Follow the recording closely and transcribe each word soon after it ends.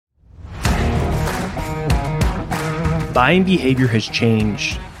Buying behavior has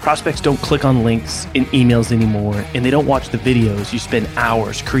changed. Prospects don't click on links in emails anymore, and they don't watch the videos you spend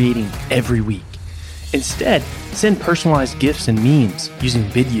hours creating every week. Instead, send personalized gifts and memes using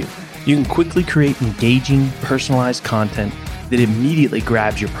Vidyou. You can quickly create engaging, personalized content that immediately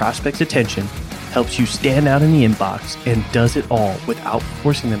grabs your prospect's attention, helps you stand out in the inbox, and does it all without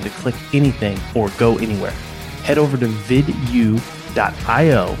forcing them to click anything or go anywhere. Head over to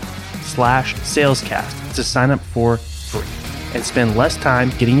vidyou.io/salescast to sign up for free and spend less time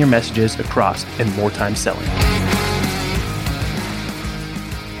getting your messages across and more time selling.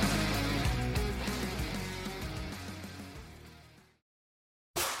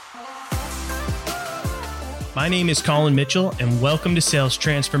 My name is Colin Mitchell, and welcome to Sales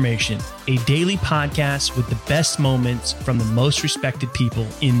Transformation, a daily podcast with the best moments from the most respected people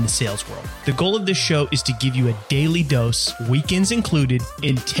in the sales world. The goal of this show is to give you a daily dose, weekends included,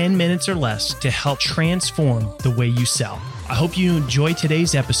 in 10 minutes or less to help transform the way you sell. I hope you enjoy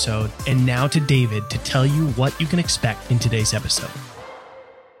today's episode, and now to David to tell you what you can expect in today's episode.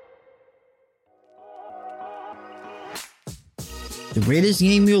 The greatest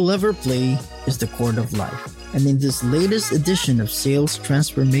game you'll ever play is the Chord of Life. And in this latest edition of Sales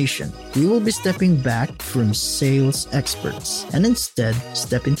Transformation, we will be stepping back from sales experts and instead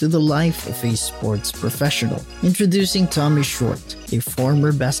step into the life of a sports professional. Introducing Tommy Short, a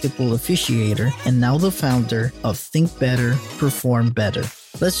former basketball officiator and now the founder of Think Better, Perform Better.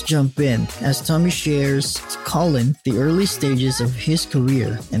 Let's jump in as Tommy shares to Colin the early stages of his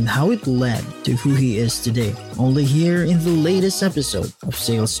career and how it led to who he is today. Only here in the latest episode of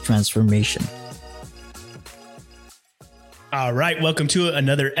Sales Transformation. All right. Welcome to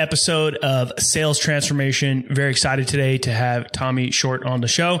another episode of Sales Transformation. Very excited today to have Tommy Short on the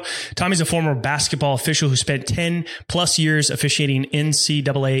show. Tommy's a former basketball official who spent 10 plus years officiating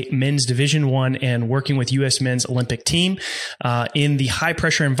NCAA men's Division I and working with U.S. men's Olympic team. In the high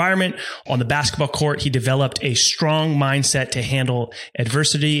pressure environment on the basketball court, he developed a strong mindset to handle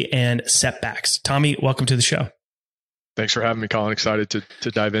adversity and setbacks. Tommy, welcome to the show. Thanks for having me, Colin. Excited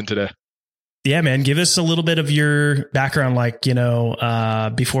to dive in today. Yeah, man. Give us a little bit of your background,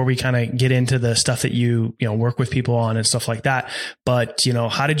 before we kind of get into the stuff that you work with people on and stuff like that. But,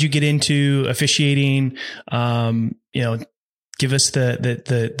 how did you get into officiating? Give us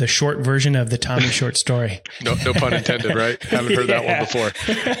the short version of the Tommy Short story. No pun intended, right? Haven't heard that one before.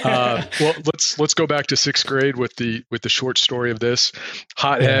 Well, let's go back to sixth grade with the short story of this.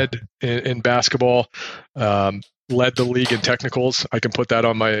 Hothead in basketball. Led the league in technicals. I can put that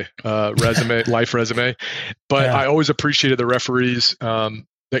on my resume, life resume. But I always appreciated the referees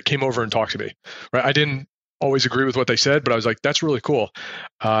that came over and talked to me. Right? I didn't always agree with what they said, but I was like, that's really cool.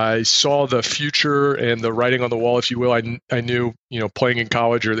 I saw the future and the writing on the wall, if you will. I knew, playing in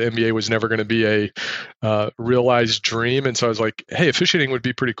college or the NBA was never going to be a realized dream. And so I was like, hey, officiating would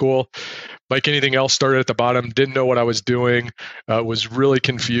be pretty cool. Like anything else, started at the bottom, didn't know what I was doing, was really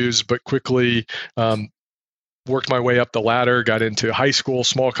confused, but quickly worked my way up the ladder, got into high school,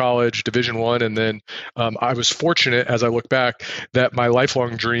 small college, Division I. And then I was fortunate, as I look back, that my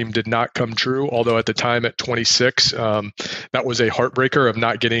lifelong dream did not come true. Although at the time at 26, that was a heartbreaker of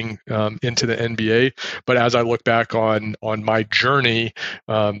not getting into the NBA. But as I look back on my journey,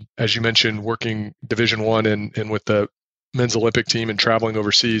 as you mentioned, working Division I and with the men's Olympic team and traveling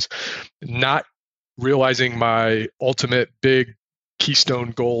overseas, not realizing my ultimate big keystone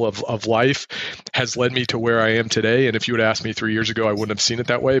goal of life has led me to where I am today. And if you would ask me 3 years ago, I wouldn't have seen it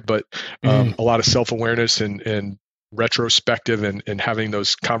that way. But a lot of self-awareness and retrospective and having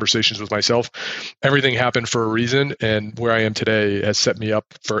those conversations with myself, everything happened for a reason. And where I am today has set me up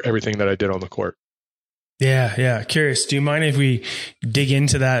for everything that I did on the court. Yeah. Curious. Do you mind if we dig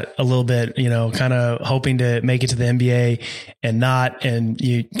into that a little bit, kind of hoping to make it to the NBA and not, and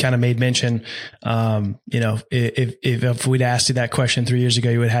you kind of made mention, if we'd asked you that question 3 years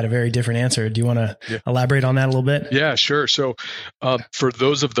ago, you would have had a very different answer. Do you want to elaborate on that a little bit? Yeah, sure. So, for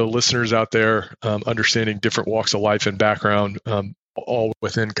those of the listeners out there, understanding different walks of life and background, all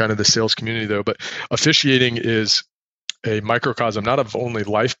within kind of the sales community though, but officiating is a microcosm, not of only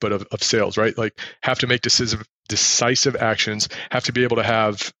life, but of sales, right? Like have to make decisive actions, have to be able to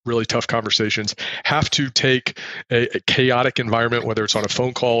have really tough conversations, have to take a chaotic environment, whether it's on a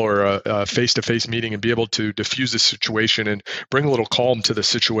phone call or a face-to-face meeting, and be able to diffuse the situation and bring a little calm to the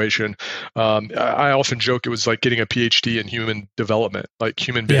situation. I often joke it was like getting a PhD in human development, like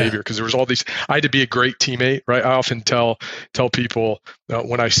human behavior, because there was all these, I had to be a great teammate, right? I often tell people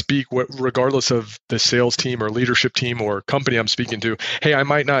when I speak, regardless of the sales team or leadership team or company I'm speaking to, hey, I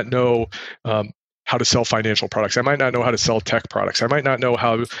might not know how to sell financial products. I might not know how to sell tech products. I might not know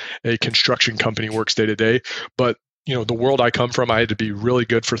how a construction company works day to day, but the world I come from, I had to be really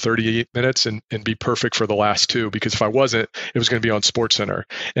good for 38 minutes and be perfect for the last 2, because if I wasn't, it was going to be on SportsCenter.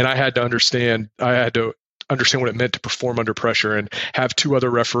 And I had to understand what it meant to perform under pressure and have 2 other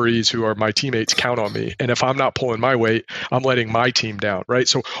referees who are my teammates count on me. And if I'm not pulling my weight, I'm letting my team down, right?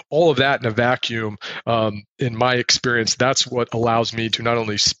 So all of that in a vacuum, in my experience, that's what allows me to not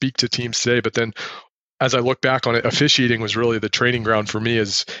only speak to teams today, but then as I look back on it, officiating was really the training ground for me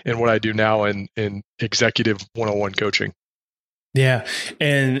in what I do now in executive one-on-one coaching. Yeah.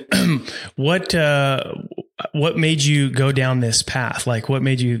 And what made you go down this path? Like what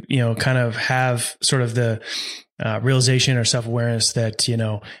made you, kind of have sort of the realization or self-awareness that,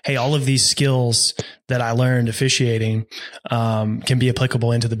 hey, all of these skills that I learned officiating can be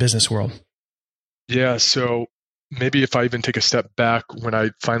applicable into the business world? Yeah. So maybe if I even take a step back, when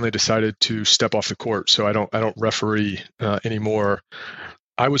I finally decided to step off the court, so I don't referee anymore,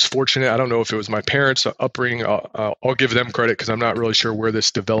 I was fortunate. I don't know if it was my parents' upbringing. I'll give them credit because I'm not really sure where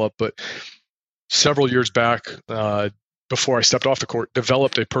this developed, but several years back, before I stepped off the court,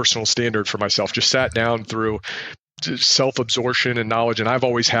 developed a personal standard for myself, just sat down through self-absorption and knowledge. And I've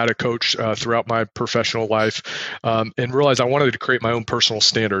always had a coach throughout my professional life, and realized I wanted to create my own personal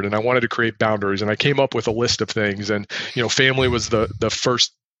standard, and I wanted to create boundaries. And I came up with a list of things, and family was the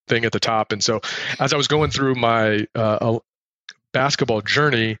first thing at the top. And so as I was going through my basketball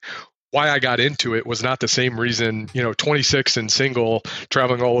journey, why I got into it was not the same reason. 26 and single,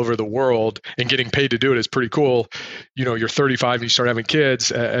 traveling all over the world and getting paid to do it is pretty cool. You're 35 and you start having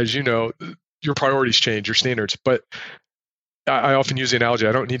kids, as you know, your priorities change, your standards. But I often use the analogy,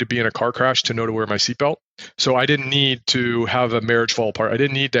 I don't need to be in a car crash to know to wear my seatbelt. So I didn't need to have a marriage fall apart. I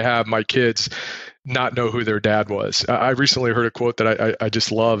didn't need to have my kids not know who their dad was. I recently heard a quote that I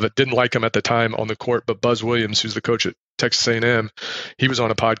just love. I didn't like him at the time on the court, but Buzz Williams, who's the coach at Texas A&M, he was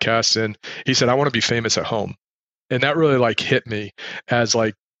on a podcast and he said, I want to be famous at home. And that really hit me as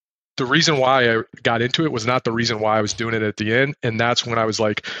the reason why I got into it was not the reason why I was doing it at the end. And that's when I was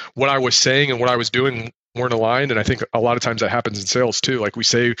what I was saying and what I was doing weren't aligned. And I think a lot of times that happens in sales too. We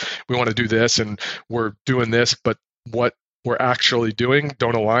say we want to do this and we're doing this, but what we're actually doing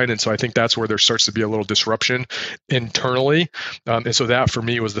don't align. And so I think that's where there starts to be a little disruption internally. And so that for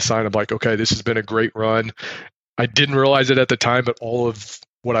me was the sign of okay, this has been a great run. I didn't realize it at the time, but all of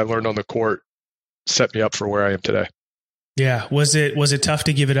what I learned on the court set me up for where I am today. Yeah. Was it tough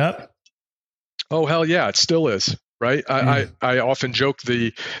to give it up? Oh, hell yeah. It still is. Right. I often joke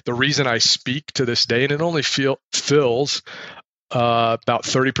the reason I speak to this day, and it only fills about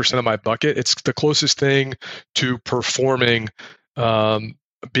 30% of my bucket. It's the closest thing to performing,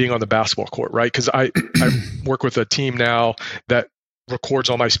 being on the basketball court. Right. Because I work with a team now that records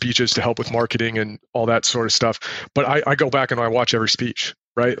all my speeches to help with marketing and all that sort of stuff. But I go back and I watch every speech.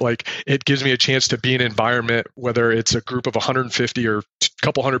 Right. It gives me a chance to be in an environment, whether it's a group of 150 or a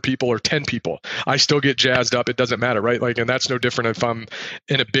couple hundred people or 10 people, I still get jazzed up. It doesn't matter. Right. And that's no different if I'm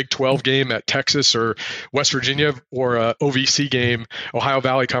in a Big 12 game at Texas or West Virginia or a OVC game, Ohio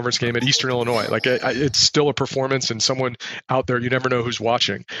Valley Conference game at Eastern Illinois. It's still a performance and someone out there, you never know who's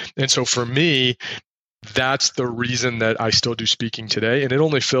watching. And so for me, that's the reason that I still do speaking today. And it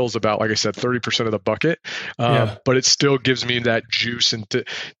only fills about, like I said, 30% of the bucket. But it still gives me that juice and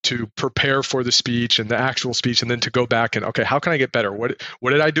to prepare for the speech and the actual speech, and then to go back and, okay, how can I get better? What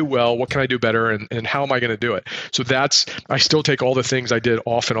did I do well? What can I do better? And how am I going to do it? So I still take all the things I did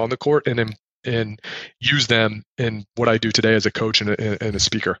off and on the court and use them in what I do today as a coach and a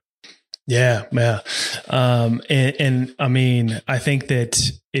speaker. Yeah. And I mean, I think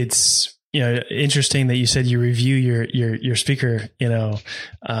that it's, interesting that you said you review your speaker,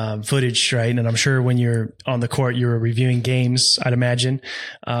 footage, right? And I'm sure when you're on the court, you're reviewing games, I'd imagine.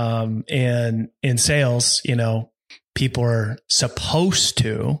 And in sales, people are supposed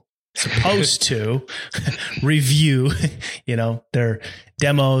to review, their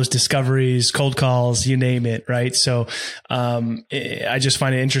demos, discoveries, cold calls, you name it. Right. So, I just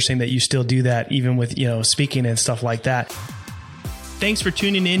find it interesting that you still do that even with, speaking and stuff like that. Thanks for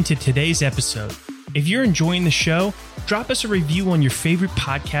tuning in to today's episode. If you're enjoying the show, drop us a review on your favorite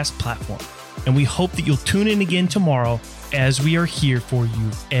podcast platform. And we hope that you'll tune in again tomorrow as we are here for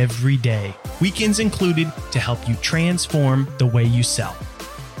you every day, weekends included, to help you transform the way you sell.